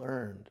they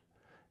learned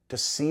to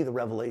see the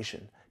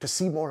revelation, to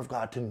see more of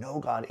God, to know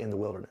God in the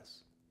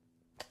wilderness.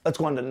 Let's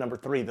go on to number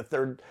three. The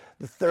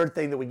third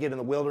thing that we get in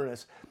the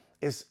wilderness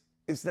is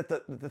that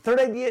the third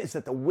idea is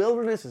that the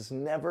wilderness is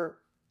never,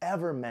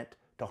 ever meant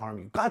to harm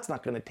you. God's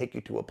not going to take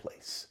you to a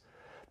place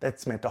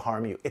that's meant to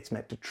harm you. It's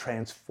meant to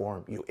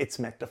transform you. It's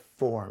meant to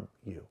form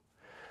you.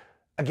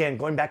 Again,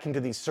 going back into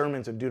these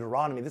sermons in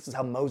Deuteronomy, this is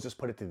how Moses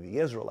put it to the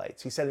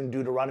Israelites. He said in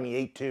Deuteronomy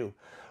 8:2,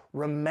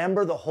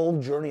 remember the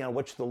whole journey on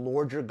which the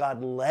Lord your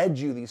God led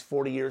you these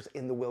 40 years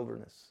in the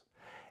wilderness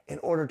in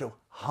order to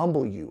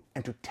humble you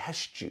and to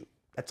test you.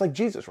 That's like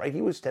Jesus, right?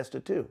 He was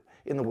tested too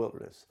in the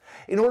wilderness.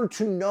 In order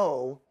to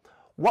know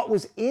what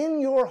was in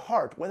your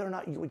heart, whether or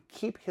not you would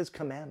keep his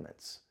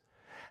commandments.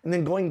 And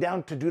then going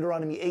down to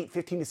Deuteronomy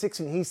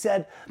 8:15-16, he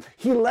said,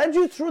 he led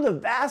you through the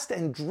vast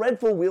and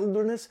dreadful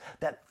wilderness,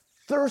 that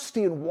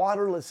thirsty and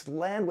waterless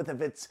land with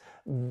its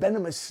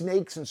venomous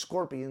snakes and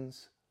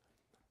scorpions,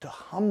 to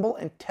humble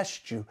and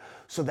test you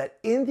so that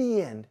in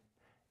the end,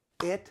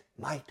 it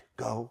might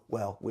go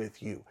well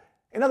with you.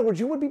 In other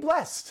words, you would be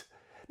blessed.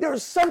 There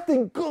is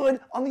something good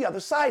on the other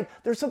side.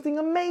 There's something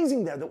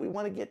amazing there that we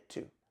want to get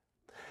to.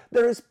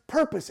 There is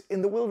purpose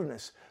in the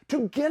wilderness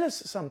to get us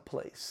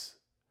someplace.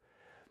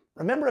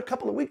 Remember a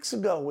couple of weeks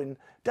ago when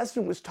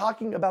Dustin was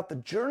talking about the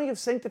journey of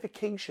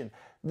sanctification.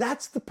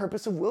 That's the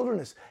purpose of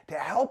wilderness, to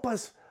help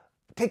us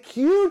take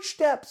huge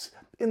steps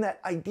in that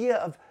idea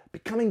of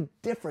becoming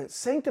different,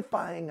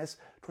 sanctifying us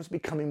towards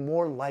becoming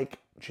more like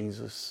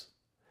Jesus.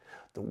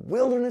 The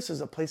wilderness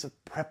is a place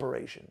of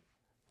preparation,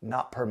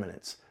 not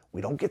permanence.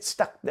 We don't get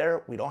stuck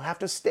there. We don't have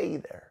to stay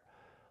there.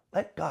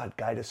 Let God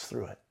guide us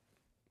through it.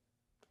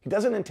 He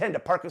doesn't intend to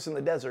park us in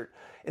the desert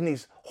in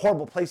these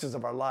horrible places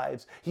of our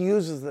lives. He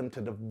uses them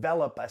to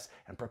develop us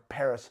and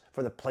prepare us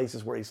for the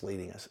places where he's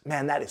leading us.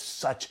 Man, that is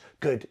such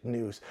good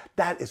news.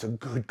 That is a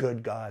good,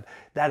 good God.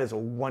 That is a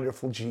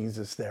wonderful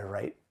Jesus there,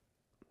 right?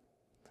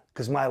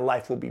 Because my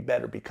life will be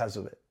better because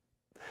of it.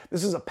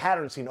 This is a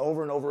pattern seen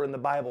over and over in the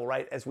Bible,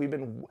 right? As we've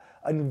been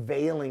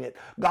unveiling it.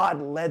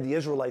 God led the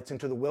Israelites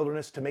into the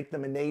wilderness to make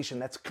them a nation.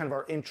 That's kind of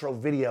our intro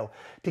video.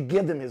 To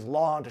give them his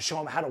law and to show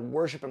them how to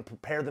worship and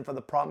prepare them for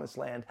the promised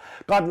land.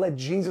 God led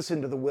Jesus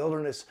into the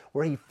wilderness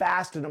where he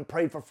fasted and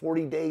prayed for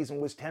 40 days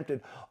and was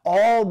tempted,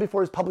 all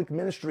before his public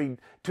ministry,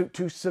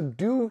 to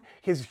subdue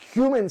his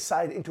human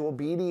side into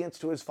obedience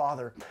to his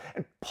Father.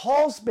 And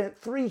Paul spent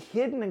 3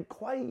 hidden and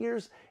quiet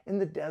years in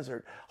the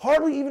desert.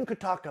 Hardly even could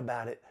talk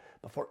about it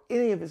before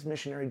any of his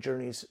missionary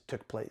journeys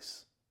took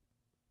place.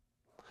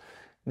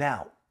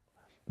 Now,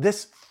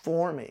 this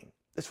forming,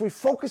 this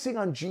refocusing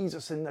on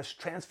Jesus and this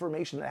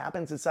transformation that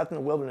happens inside in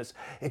the wilderness,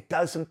 it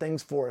does some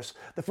things for us.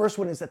 The first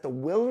one is that the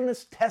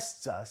wilderness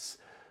tests us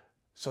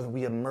so that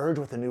we emerge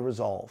with a new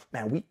resolve.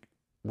 Man,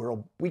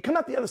 we come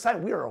out the other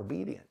side, we are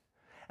obedient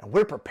and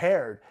we're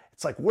prepared.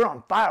 It's like we're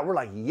on fire. We're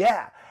like,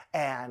 yeah,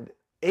 and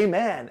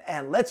amen,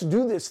 and let's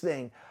do this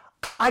thing.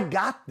 I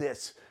got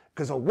this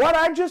because of what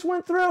I just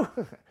went through.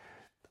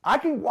 I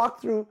can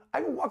walk through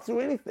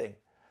anything.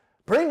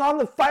 Bring on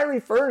the fiery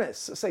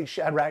furnace, say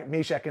Shadrach,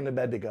 Meshach, and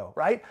Abednego,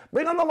 right?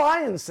 Bring on the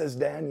lions, says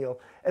Daniel,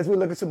 as we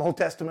look at some Old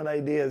Testament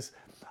ideas.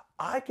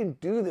 I can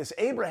do this.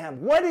 Abraham,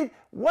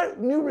 what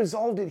new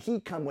resolve did he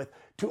come with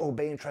to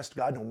obey and trust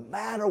God no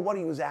matter what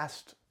he was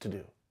asked to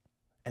do?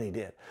 And he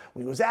did.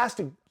 When he was asked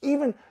to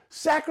even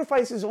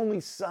sacrifice his only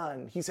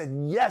son, he said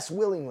yes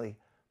willingly,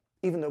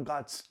 even though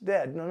God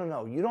said,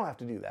 no, you don't have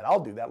to do that.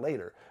 I'll do that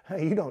later.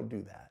 You don't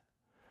do that.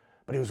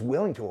 But he was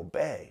willing to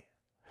obey.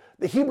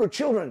 The Hebrew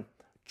children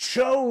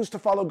chose to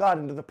follow God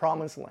into the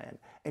promised land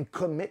and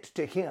commit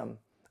to him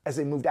as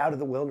they moved out of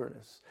the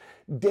wilderness.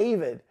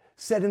 David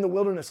said in the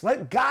wilderness,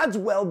 let God's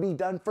will be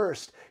done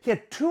first. He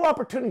had 2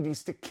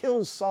 opportunities to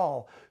kill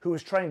Saul, who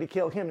was trying to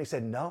kill him. And he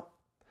said, no,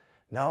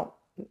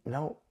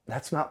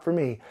 that's not for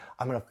me.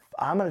 I'm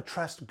gonna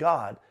trust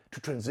God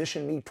to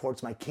transition me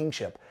towards my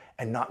kingship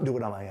and not do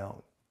it on my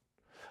own.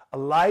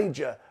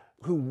 Elijah,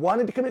 who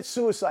wanted to commit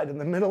suicide in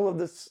the middle of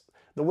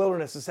the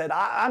wilderness, and said,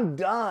 I'm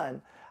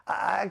done.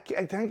 I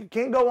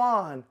can't go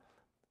on.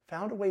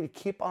 Found a way to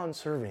keep on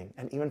serving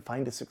and even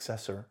find a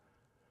successor.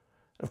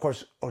 And of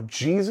course,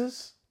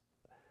 Jesus,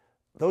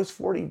 those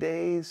 40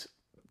 days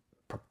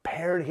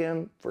prepared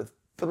him for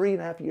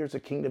 3.5 years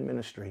of kingdom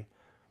ministry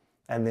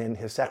and then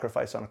his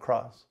sacrifice on a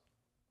cross.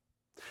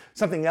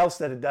 Something else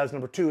that it does,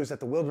 number 2, is that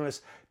the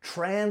wilderness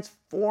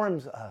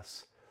transforms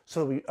us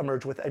so that we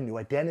emerge with a new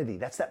identity.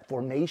 That's that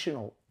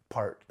formational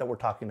part that we're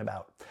talking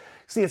about.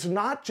 See, it's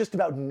not just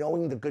about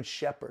knowing the Good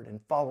Shepherd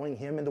and following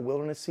him in the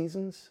wilderness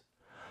seasons,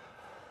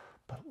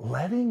 but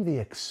letting the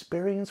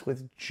experience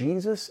with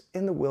Jesus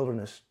in the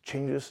wilderness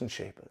change us and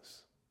shape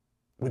us.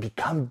 We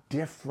become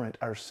different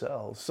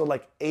ourselves. So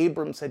like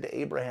Abram said to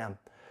Abraham,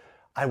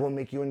 I will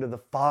make you into the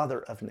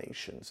father of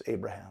nations,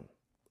 Abraham.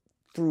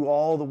 Through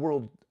all the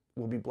world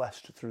will be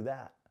blessed through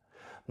that.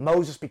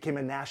 Moses became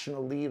a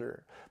national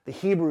leader. The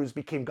Hebrews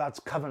became God's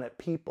covenant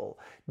people.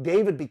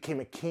 David became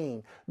a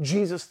king.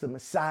 Jesus the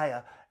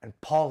Messiah, and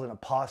Paul an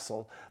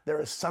apostle. There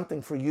is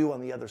something for you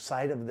on the other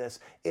side of this.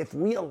 If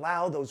we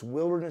allow those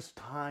wilderness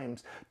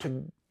times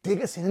to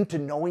dig us into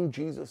knowing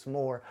Jesus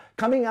more,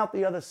 coming out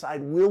the other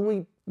side,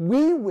 you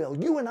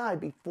and I,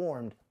 be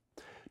formed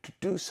to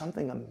do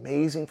something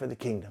amazing for the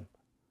kingdom.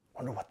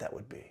 Wonder what that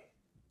would be.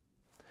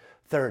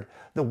 Third,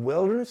 the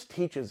wilderness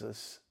teaches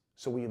us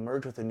so we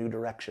emerge with a new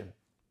direction.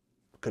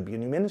 Could be a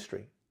new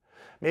ministry.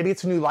 Maybe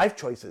it's new life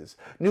choices,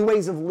 new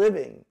ways of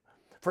living.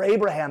 For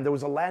Abraham, there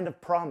was a land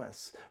of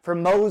promise. For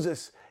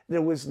Moses,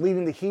 there was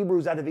leading the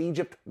Hebrews out of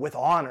Egypt with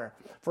honor.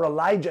 For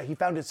Elijah, he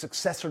found his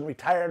successor and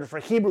retired. For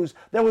Hebrews,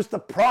 there was the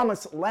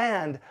promised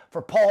land.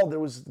 For Paul, there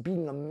was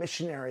being a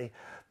missionary.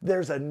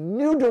 There's a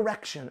new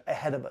direction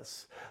ahead of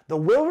us. The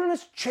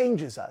wilderness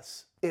changes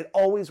us. It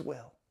always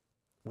will.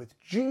 With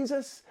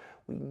Jesus,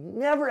 we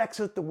never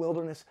exit the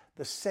wilderness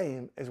the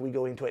same as we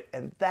go into it.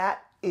 And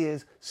that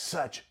is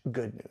such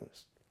good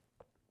news.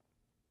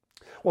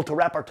 Well, to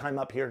wrap our time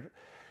up here,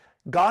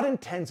 God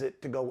intends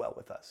it to go well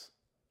with us.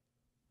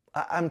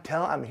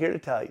 I'm here to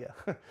tell you,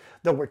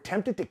 though we're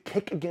tempted to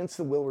kick against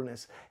the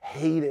wilderness,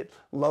 hate it,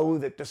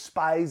 loathe it,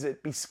 despise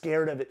it, be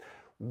scared of it,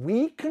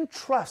 we can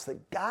trust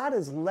that God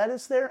has led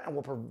us there and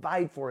will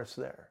provide for us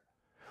there.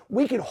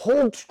 We can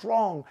hold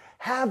strong,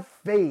 have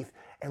faith,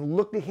 and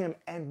look to Him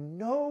and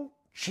know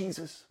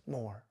Jesus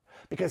more,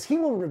 because He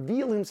will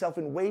reveal Himself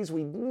in ways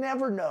we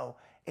never know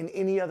in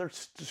any other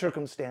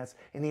circumstance,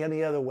 in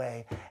any other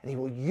way. And He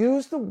will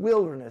use the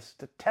wilderness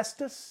to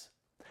test us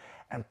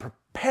and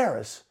prepare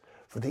us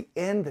for the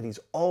end that He's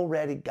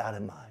already got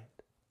in mind.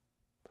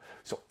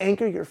 So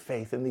anchor your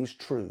faith in these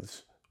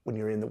truths when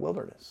you're in the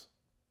wilderness.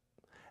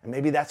 And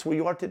maybe that's where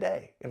you are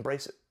today.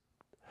 Embrace it.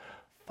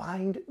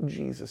 Find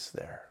Jesus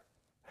there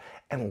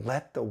and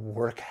let the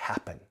work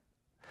happen.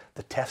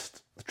 The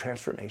test, the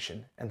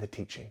transformation, and the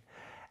teaching.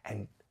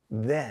 And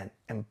then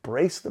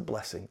embrace the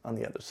blessing on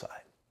the other side.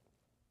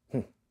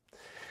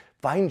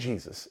 Find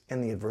Jesus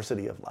in the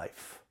adversity of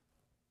life.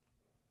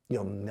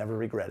 You'll never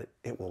regret it.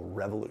 It will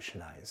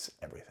revolutionize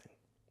everything.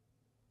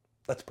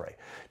 Let's pray.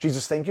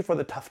 Jesus, thank you for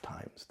the tough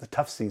times, the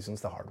tough seasons,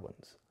 the hard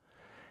ones.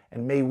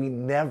 And may we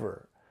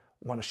never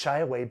want to shy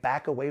away,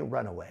 back away,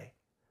 run away,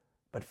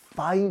 but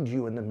find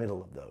you in the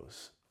middle of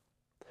those.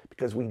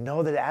 Because we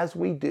know that as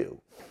we do,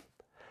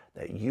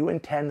 that you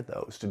intend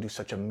those to do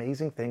such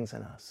amazing things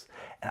in us.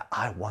 And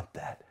I want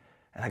that.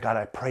 And God,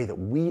 I pray that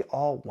we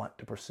all want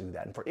to pursue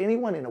that. And for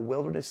anyone in a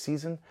wilderness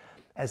season,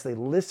 as they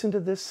listen to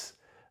this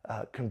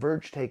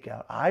Converge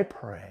Takeout, I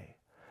pray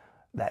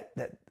that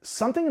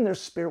something in their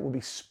spirit will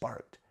be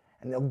sparked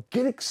and they'll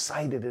get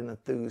excited and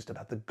enthused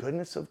about the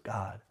goodness of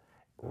God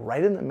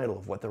right in the middle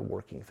of what they're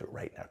working through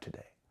right now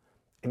today.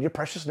 In your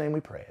precious name we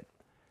pray it.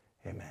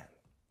 Amen.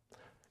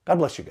 God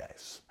bless you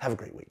guys. Have a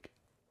great week.